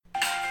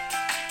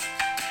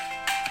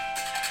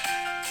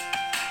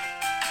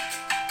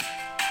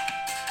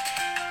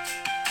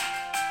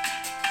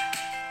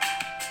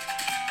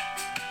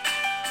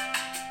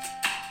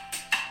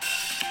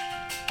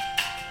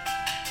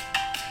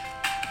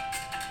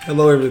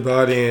Hello,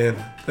 everybody,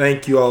 and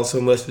thank you all so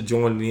much for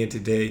joining in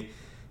today.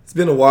 It's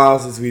been a while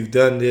since we've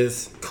done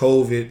this.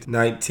 COVID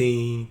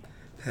 19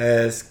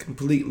 has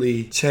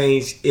completely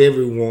changed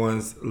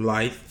everyone's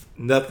life.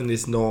 Nothing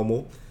is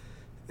normal.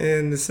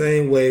 And the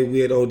same way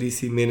we at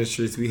ODC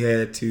Ministries, we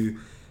had to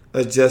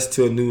adjust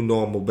to a new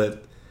normal.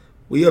 But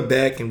we are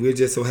back, and we're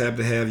just so happy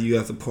to have you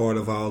as a part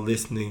of our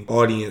listening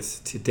audience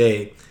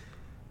today.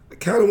 I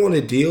kind of want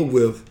to deal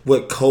with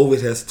what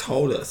COVID has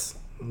taught us,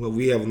 what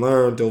we have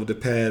learned over the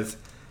past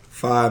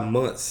 5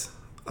 months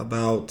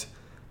about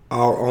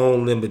our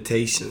own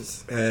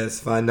limitations as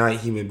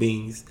finite human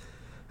beings.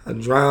 I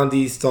drown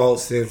these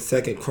thoughts in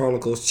 2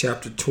 Chronicles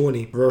chapter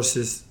 20,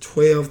 verses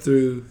 12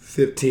 through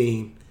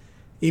 15,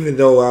 even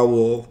though I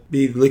will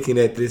be looking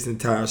at this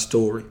entire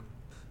story.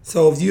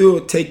 So if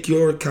you'll take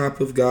your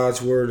copy of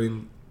God's Word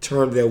and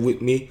turn there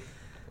with me,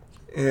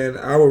 and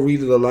I will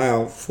read it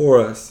aloud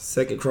for us.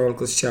 2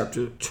 Chronicles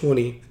chapter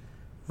 20,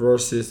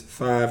 verses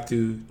 5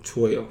 through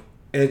 12.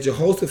 And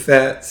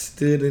Jehoshaphat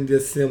stood in the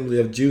assembly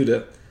of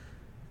Judah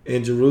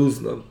in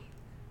Jerusalem,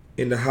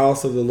 in the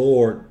house of the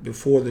Lord,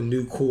 before the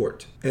new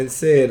court, and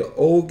said,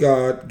 O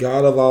God,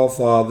 God of our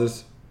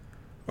fathers,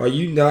 are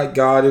you not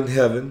God in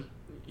heaven?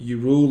 You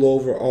rule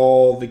over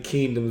all the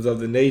kingdoms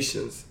of the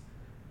nations.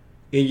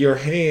 In your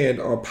hand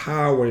are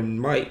power and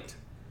might,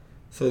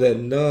 so that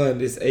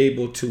none is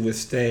able to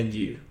withstand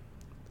you.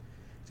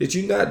 Did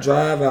you not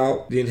drive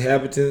out the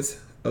inhabitants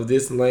of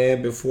this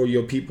land before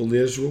your people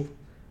Israel,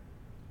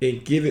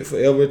 and give it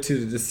forever to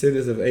the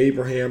descendants of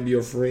Abraham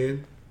your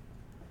friend?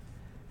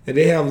 And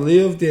they have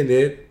lived in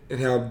it, and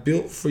have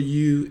built for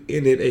you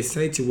in it a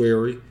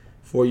sanctuary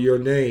for your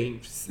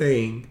name,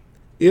 saying,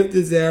 If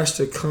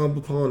disaster come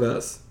upon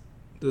us,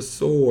 the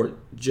sword,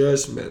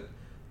 judgment,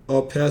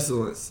 or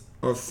pestilence,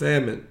 or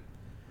famine,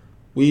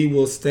 we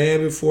will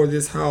stand before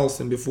this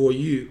house and before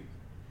you,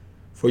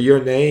 for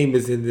your name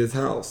is in this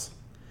house,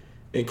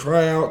 and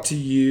cry out to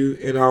you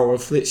in our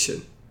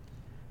affliction,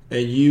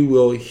 and you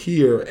will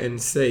hear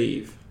and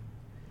save.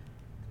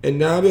 And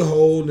now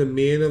behold, the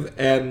men of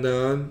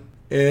Adnon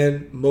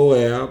and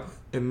Moab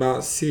and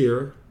Mount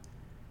Seir,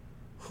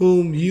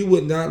 whom you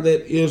would not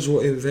let Israel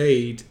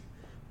invade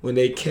when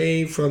they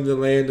came from the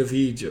land of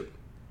Egypt,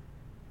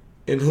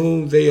 and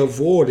whom they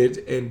avoided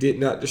and did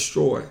not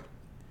destroy.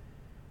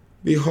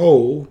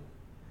 Behold,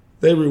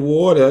 they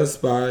reward us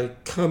by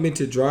coming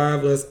to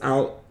drive us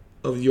out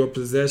of your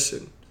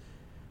possession,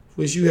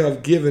 which you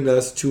have given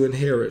us to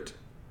inherit.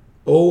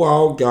 O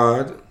our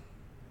God,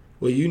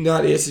 will you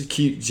not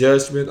execute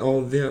judgment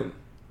on them?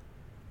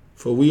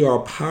 For we are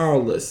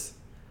powerless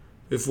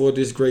before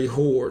this great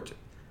horde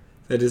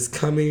that is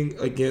coming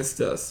against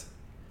us.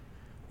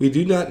 We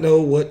do not know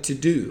what to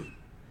do,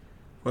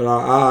 but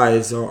our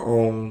eyes are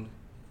on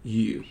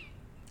you.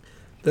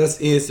 Thus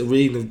ends the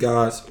reading of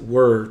God's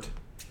Word.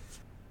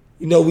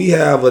 You know, we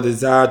have a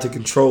desire to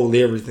control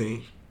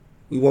everything.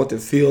 We want to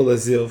feel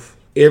as if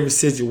every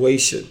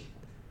situation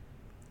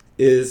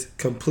is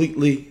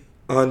completely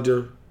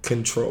under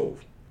control,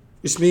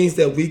 which means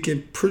that we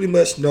can pretty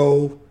much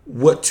know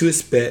what to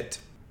expect.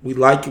 We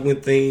like it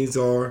when things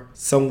are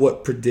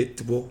somewhat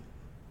predictable,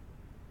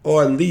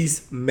 or at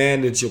least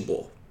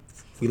manageable.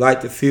 We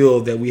like to feel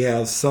that we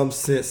have some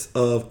sense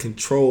of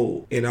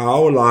control in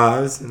our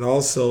lives and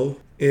also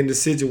in the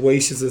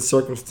situations and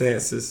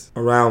circumstances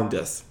around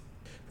us.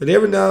 But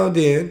every now and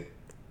then,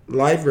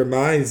 life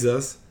reminds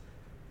us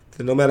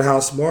that no matter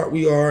how smart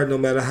we are, no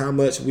matter how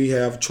much we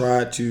have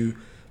tried to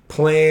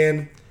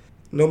plan,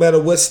 no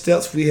matter what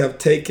steps we have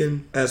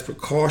taken as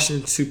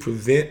precautions to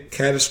prevent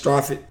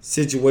catastrophic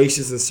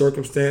situations and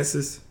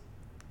circumstances,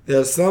 there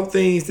are some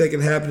things that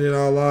can happen in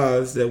our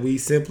lives that we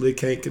simply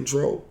can't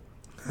control.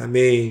 I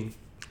mean,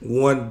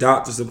 one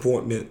doctor's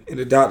appointment, and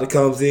the doctor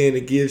comes in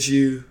and gives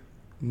you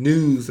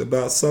news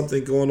about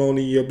something going on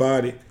in your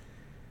body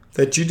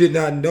that you did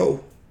not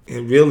know.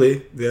 And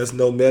really, there's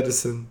no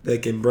medicine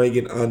that can bring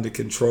it under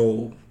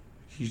control.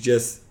 You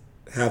just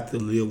have to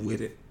live with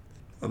it.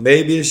 Or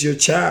maybe it's your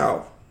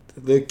child,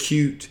 the little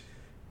cute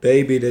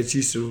baby that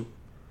used to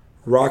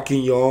rock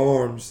in your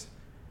arms,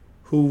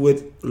 who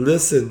would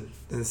listen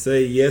and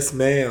say, yes,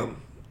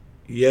 ma'am,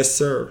 yes,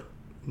 sir,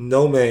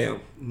 no,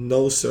 ma'am,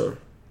 no, sir.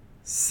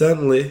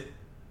 Suddenly,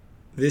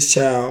 this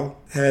child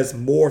has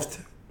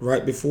morphed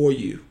right before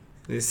you.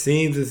 And it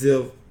seems as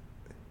if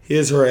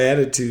his or her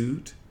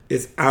attitude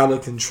is out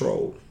of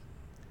control.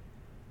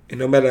 And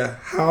no matter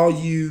how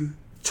you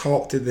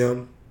talk to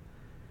them,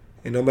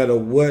 and no matter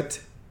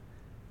what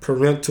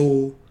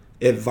parental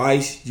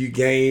advice you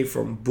gain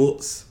from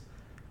books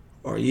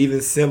or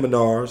even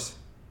seminars,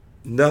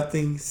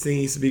 nothing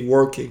seems to be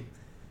working.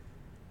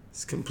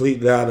 It's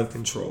completely out of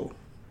control.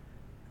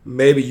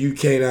 Maybe you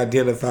can't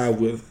identify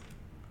with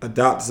a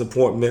doctor's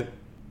appointment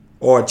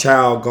or a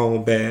child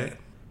gone bad,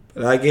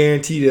 but I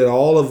guarantee that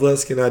all of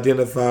us can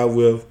identify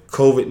with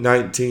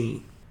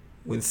COVID-19,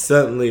 when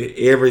suddenly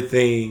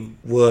everything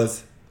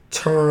was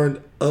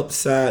turned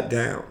upside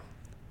down.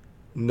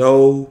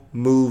 No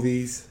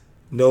movies,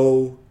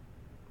 no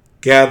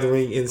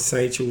gathering in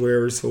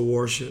sanctuaries for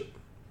worship,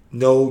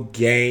 no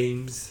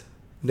games,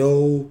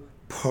 no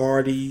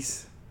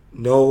parties,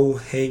 no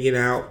hanging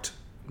out,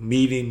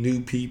 meeting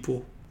new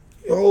people.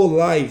 Your whole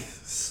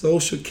life,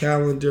 social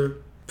calendar,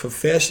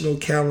 professional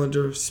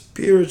calendar,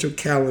 spiritual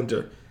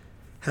calendar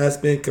has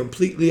been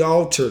completely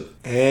altered,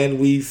 and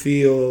we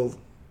feel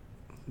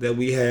that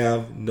we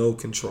have no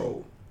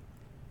control.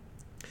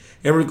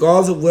 And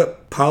regardless of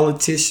what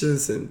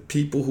politicians and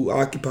people who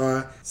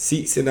occupy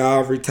seats in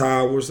ivory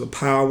towers of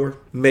power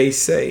may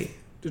say,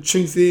 the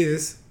truth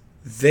is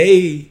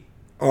they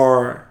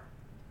are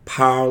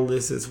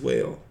powerless as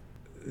well.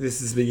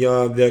 This is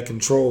beyond their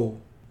control.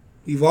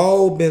 We've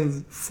all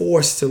been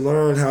forced to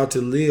learn how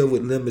to live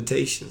with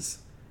limitations.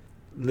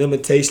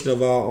 Limitation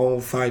of our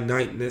own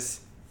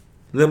finiteness.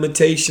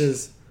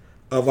 Limitations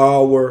of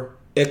our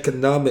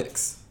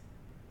economics.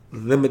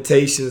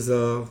 Limitations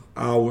of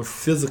our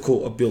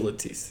physical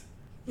abilities.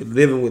 We're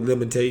living with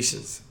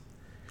limitations.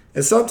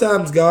 And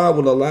sometimes God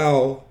will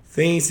allow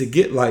things to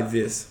get like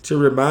this to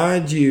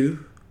remind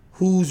you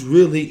who's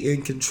really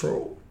in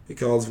control.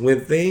 Because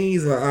when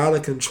things are out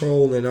of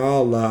control in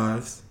our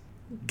lives,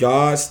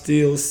 God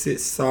still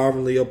sits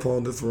sovereignly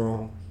upon the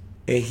throne,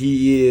 and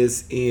He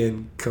is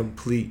in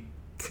complete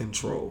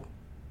control.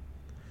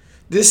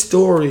 This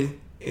story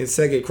in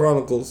 2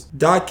 Chronicles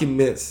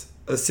documents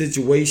a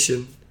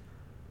situation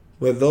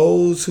where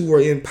those who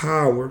were in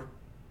power,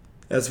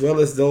 as well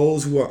as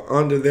those who were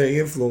under their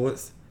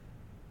influence,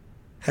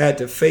 had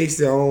to face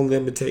their own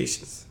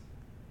limitations.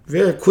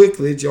 Very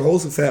quickly,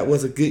 Jehoshaphat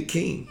was a good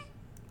king,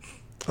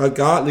 a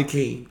godly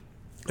king,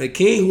 a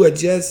king who had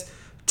just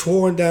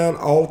torn down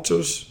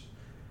altars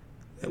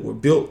that were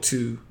built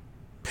to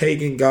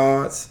pagan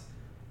gods,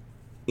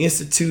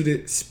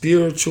 instituted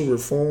spiritual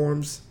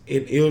reforms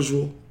in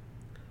Israel.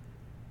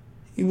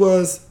 He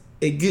was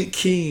a good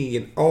king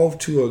and off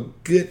to a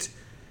good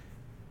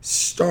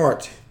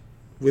start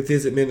with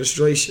his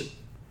administration.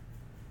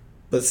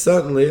 But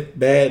suddenly,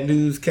 bad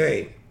news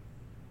came.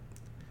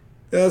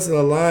 There's an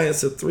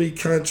alliance of three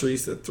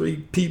countries, of three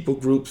people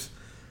groups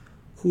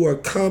who are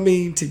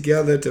coming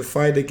together to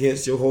fight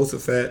against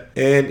Jehoshaphat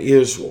and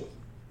Israel.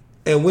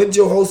 And when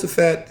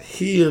Jehoshaphat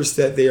hears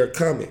that they are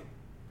coming,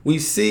 we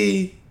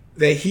see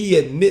that he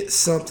admits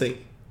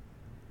something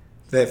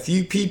that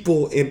few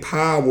people in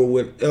power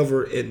would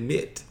ever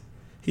admit.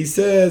 He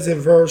says in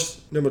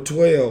verse number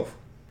 12,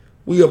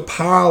 "We are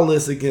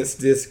powerless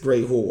against this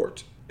great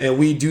horde, and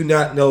we do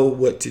not know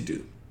what to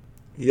do."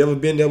 You ever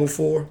been there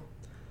before?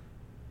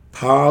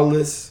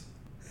 Powerless,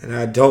 and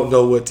I don't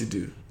know what to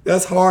do.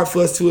 That's hard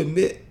for us to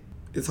admit.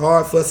 It's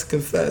hard for us to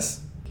confess.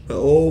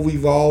 But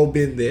we've all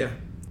been there.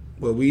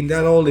 Where we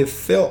not only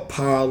felt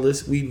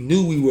powerless, we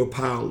knew we were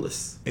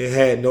powerless and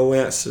had no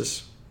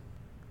answers.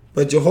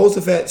 But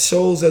Jehoshaphat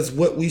shows us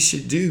what we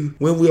should do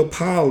when we are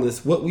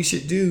powerless, what we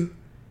should do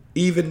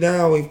even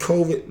now in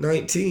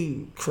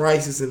COVID-19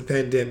 crisis and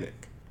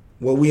pandemic,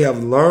 what we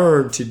have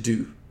learned to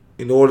do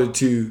in order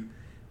to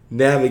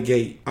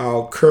navigate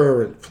our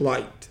current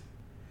plight.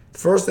 The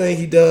first thing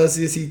he does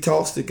is he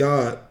talks to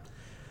God.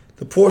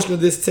 The portion of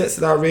this text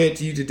that I read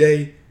to you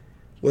today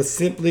was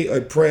simply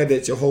a prayer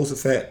that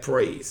Jehoshaphat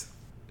prays.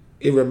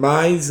 It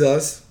reminds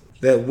us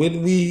that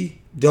when we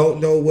don't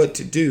know what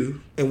to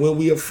do and when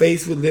we are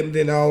faced with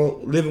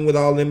living with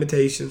our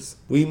limitations,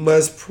 we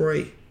must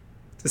pray.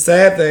 The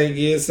sad thing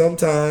is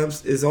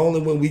sometimes it's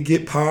only when we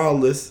get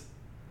powerless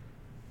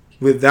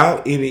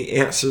without any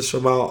answers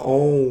from our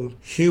own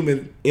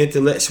human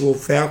intellectual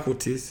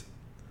faculties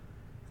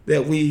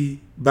that we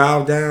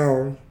bow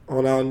down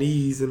on our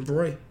knees and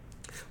pray.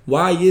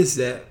 Why is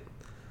that?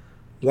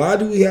 Why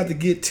do we have to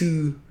get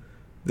to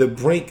the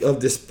brink of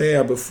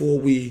despair before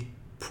we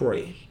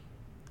pray?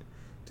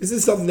 This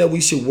is something that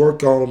we should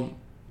work on,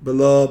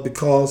 beloved,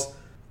 because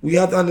we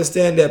have to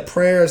understand that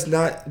prayer is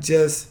not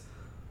just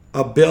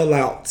a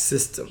bailout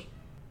system.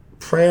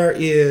 Prayer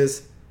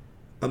is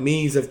a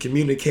means of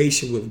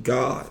communication with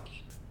God.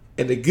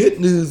 And the good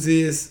news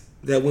is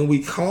that when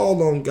we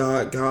call on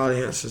God, God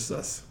answers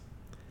us.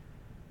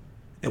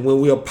 And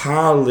when we are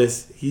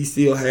powerless, He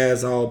still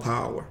has all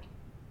power.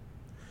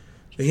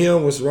 The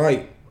hymn was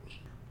right.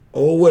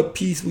 Oh, what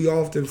peace we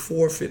often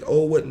forfeit.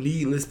 Oh, what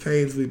needless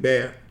pains we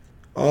bear.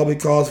 All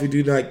because we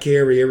do not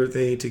carry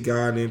everything to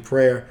God in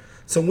prayer.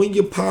 So when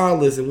you're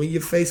powerless and when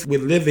you're faced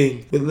with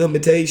living with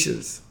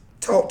limitations,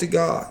 talk to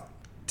God.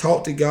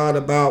 Talk to God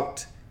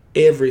about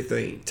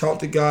everything. Talk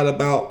to God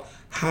about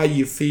how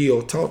you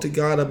feel. Talk to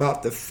God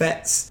about the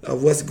facts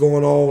of what's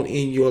going on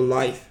in your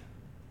life.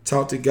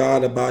 Talk to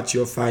God about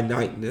your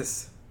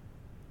finiteness.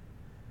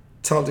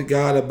 Talk to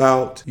God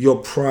about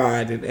your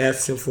pride and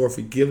ask Him for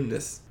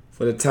forgiveness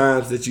for the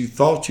times that you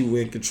thought you were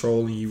in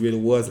control and you really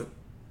wasn't.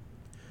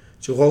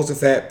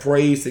 Jehoshaphat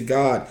prays to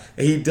God,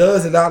 and he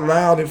does it out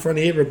loud in front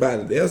of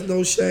everybody. There's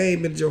no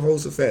shame in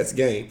Jehoshaphat's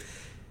game.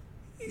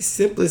 He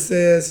simply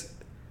says,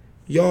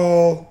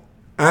 y'all,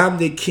 I'm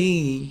the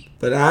king,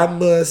 but I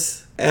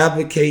must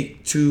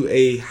advocate to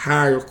a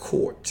higher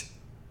court.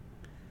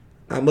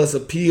 I must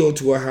appeal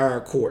to a higher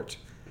court.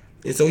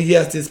 And so he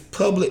has this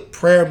public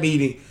prayer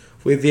meeting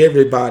with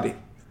everybody.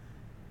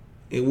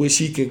 in which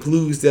he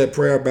concludes that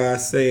prayer by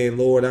saying,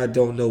 Lord, I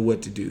don't know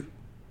what to do.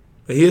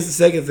 But here's the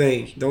second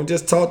thing. Don't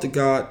just talk to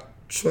God,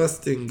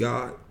 trust in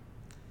God.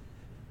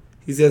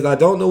 He says, I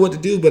don't know what to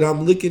do, but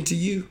I'm looking to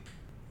you.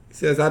 He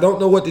says, I don't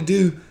know what to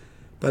do,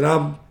 but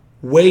I'm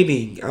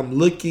waiting. I'm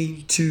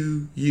looking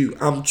to you.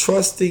 I'm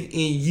trusting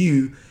in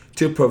you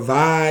to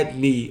provide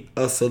me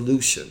a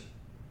solution,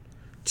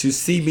 to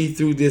see me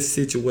through this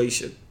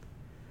situation,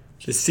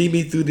 to see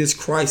me through this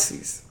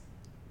crisis.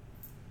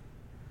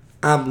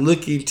 I'm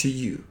looking to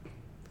you.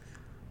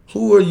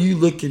 Who are you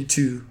looking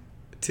to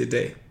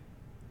today?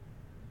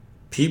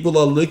 People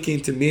are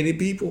looking to many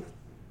people.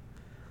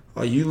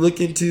 Are you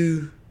looking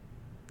to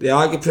the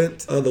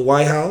occupant of the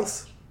White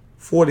House,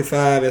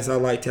 45 as I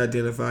like to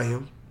identify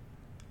him?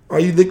 Are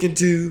you looking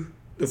to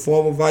the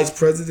former vice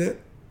president,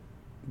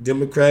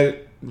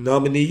 Democratic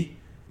nominee,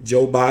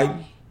 Joe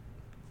Biden?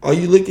 Are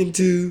you looking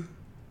to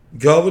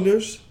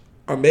governors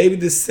or maybe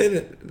the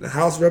Senate, the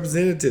House of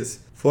Representatives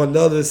for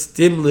another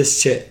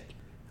stimulus check?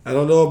 I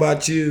don't know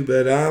about you,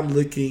 but I'm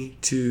looking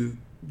to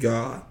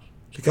God.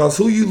 Because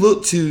who you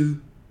look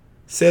to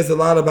says a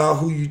lot about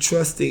who you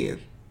trust in.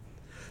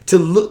 To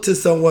look to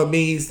someone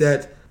means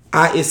that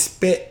I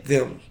expect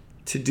them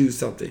to do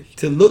something.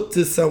 To look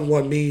to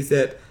someone means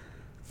that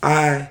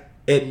I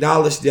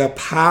acknowledge their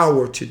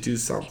power to do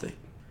something.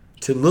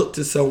 To look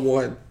to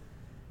someone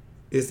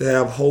is to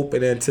have hope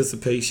and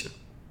anticipation.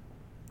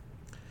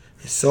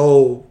 And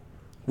so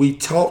we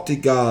talk to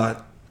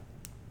God,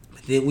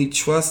 and then we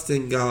trust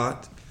in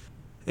God.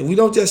 And we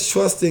don't just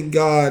trust in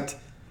God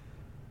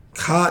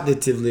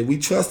cognitively. We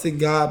trust in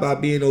God by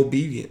being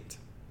obedient.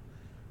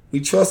 We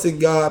trust in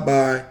God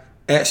by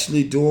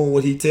actually doing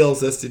what he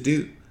tells us to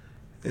do.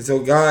 And so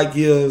God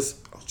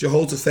gives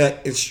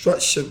Jehoshaphat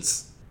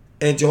instructions.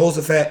 And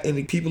Jehoshaphat and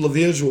the people of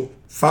Israel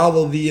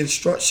follow the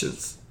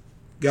instructions.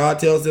 God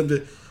tells them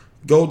to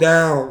go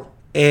down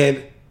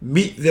and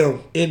meet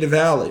them in the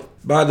valley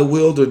by the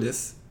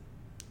wilderness.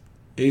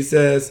 He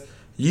says,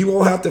 you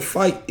won't have to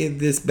fight in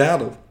this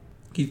battle.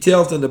 He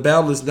tells them the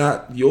battle is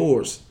not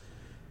yours.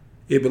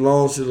 It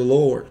belongs to the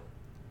Lord.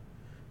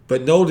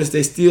 But notice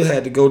they still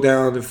had to go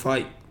down and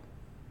fight.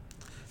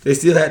 They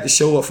still had to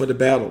show up for the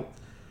battle.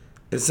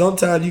 And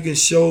sometimes you can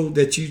show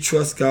that you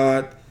trust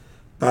God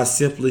by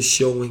simply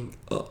showing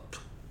up.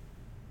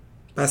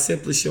 By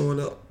simply showing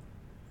up.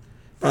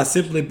 By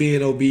simply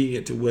being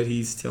obedient to what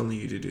he's telling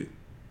you to do.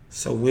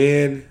 So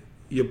when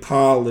you're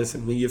powerless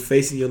and when you're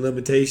facing your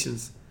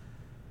limitations,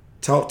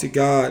 talk to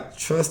God,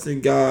 trust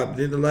in God.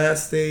 Then the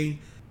last thing,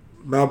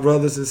 my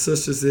brothers and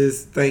sisters,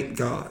 is thank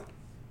God.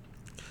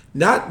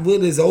 Not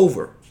when it's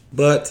over,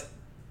 but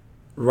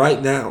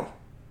right now.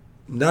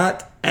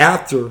 Not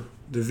after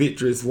the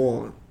victory is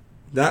won.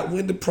 Not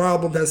when the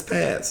problem has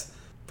passed.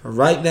 But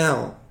right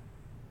now,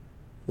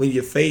 when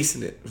you're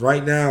facing it.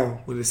 Right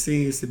now, when it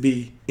seems to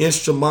be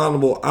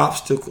insurmountable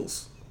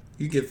obstacles,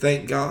 you can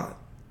thank God.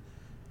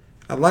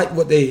 I like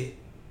what they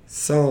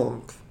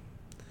sung.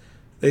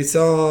 They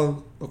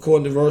sung,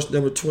 according to verse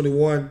number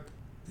 21,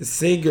 the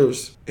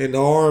singers in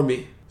the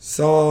army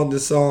sung the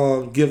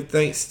song, Give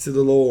Thanks to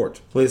the Lord,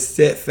 for his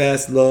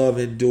steadfast love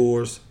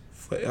endures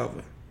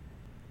forever.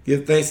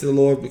 Give thanks to the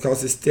Lord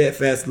because his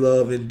steadfast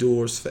love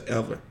endures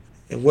forever.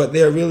 And what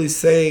they're really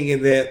saying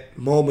in that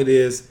moment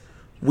is,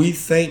 we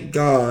thank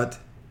God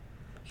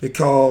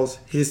because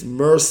his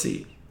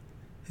mercy,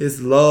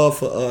 his love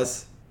for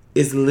us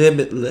is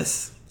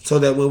limitless. So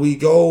that when we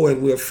go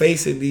and we're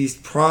facing these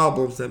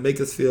problems that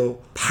make us feel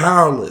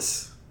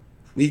powerless,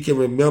 we can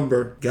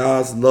remember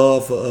God's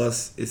love for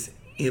us is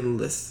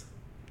endless.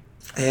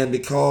 And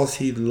because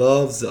he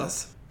loves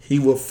us, he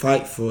will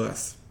fight for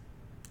us.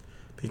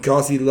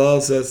 Because he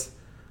loves us,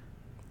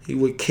 he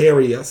will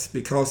carry us.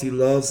 Because he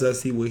loves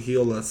us, he will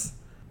heal us.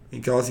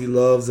 Because he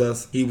loves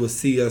us, he will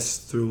see us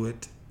through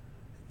it.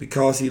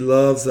 Because he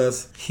loves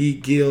us, he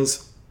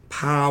gives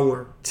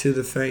power to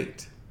the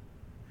faint.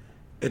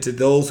 And to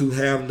those who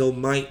have no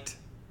might,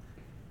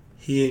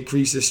 he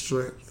increases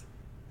strength.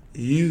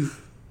 You,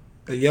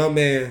 a young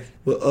man,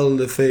 will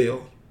utterly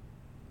fail.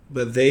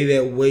 But they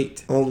that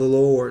wait on the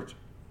Lord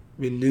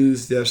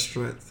renews their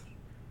strength.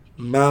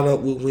 Mount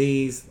up with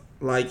wings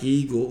like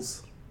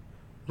eagles.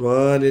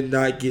 Run and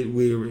not get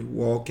weary.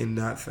 Walk and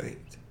not faint.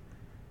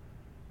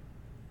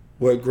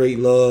 What great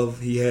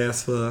love he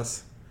has for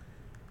us.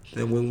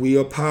 And when we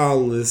are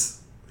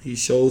powerless, he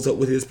shows up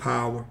with his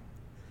power,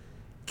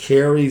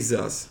 carries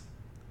us,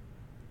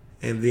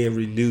 and then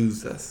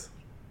renews us.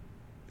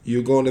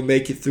 You're going to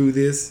make it through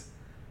this.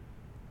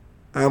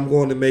 I'm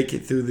going to make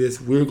it through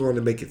this. We're going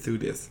to make it through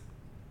this.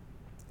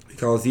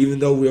 Because even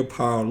though we're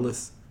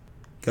powerless,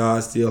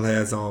 God still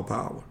has all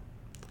power.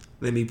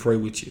 Let me pray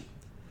with you.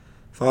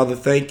 Father,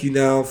 thank you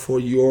now for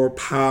your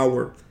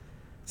power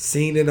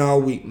seen in our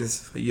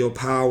weakness, for your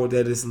power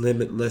that is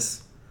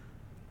limitless,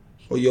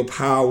 for your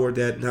power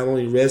that not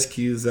only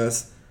rescues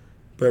us,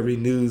 but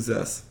renews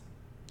us.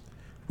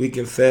 We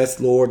confess,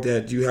 Lord,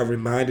 that you have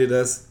reminded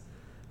us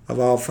of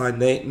our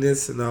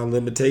finiteness and our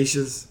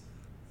limitations.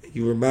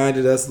 You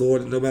reminded us,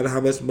 Lord, that no matter how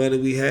much money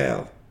we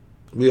have,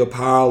 we are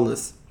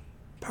powerless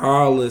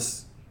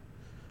powerless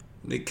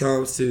when it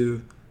comes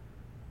to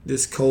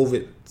this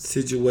COVID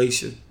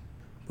situation.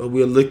 But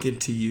we're looking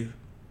to you.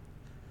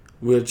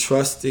 We're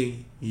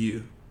trusting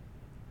you.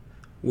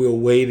 We're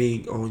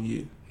waiting on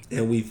you.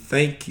 And we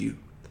thank you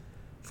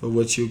for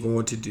what you're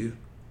going to do.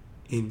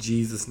 In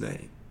Jesus'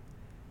 name,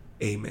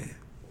 amen.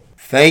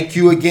 Thank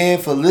you again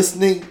for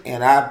listening,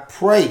 and I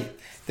pray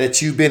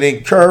that you've been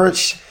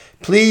encouraged.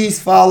 Please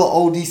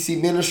follow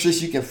ODC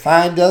Ministries. You can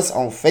find us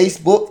on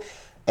Facebook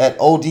at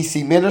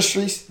ODC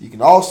Ministries. You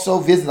can also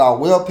visit our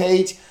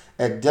webpage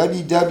at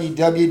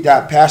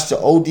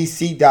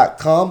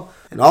www.pastorodc.com.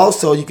 And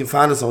also you can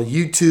find us on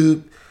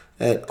YouTube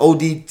at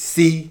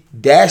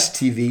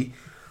ODC-TV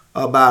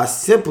by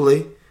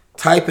simply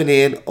typing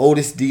in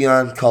Otis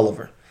Dion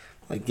Culliver.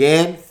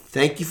 Again,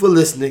 thank you for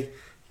listening.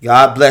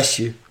 God bless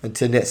you.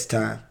 Until next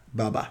time.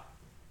 Bye-bye.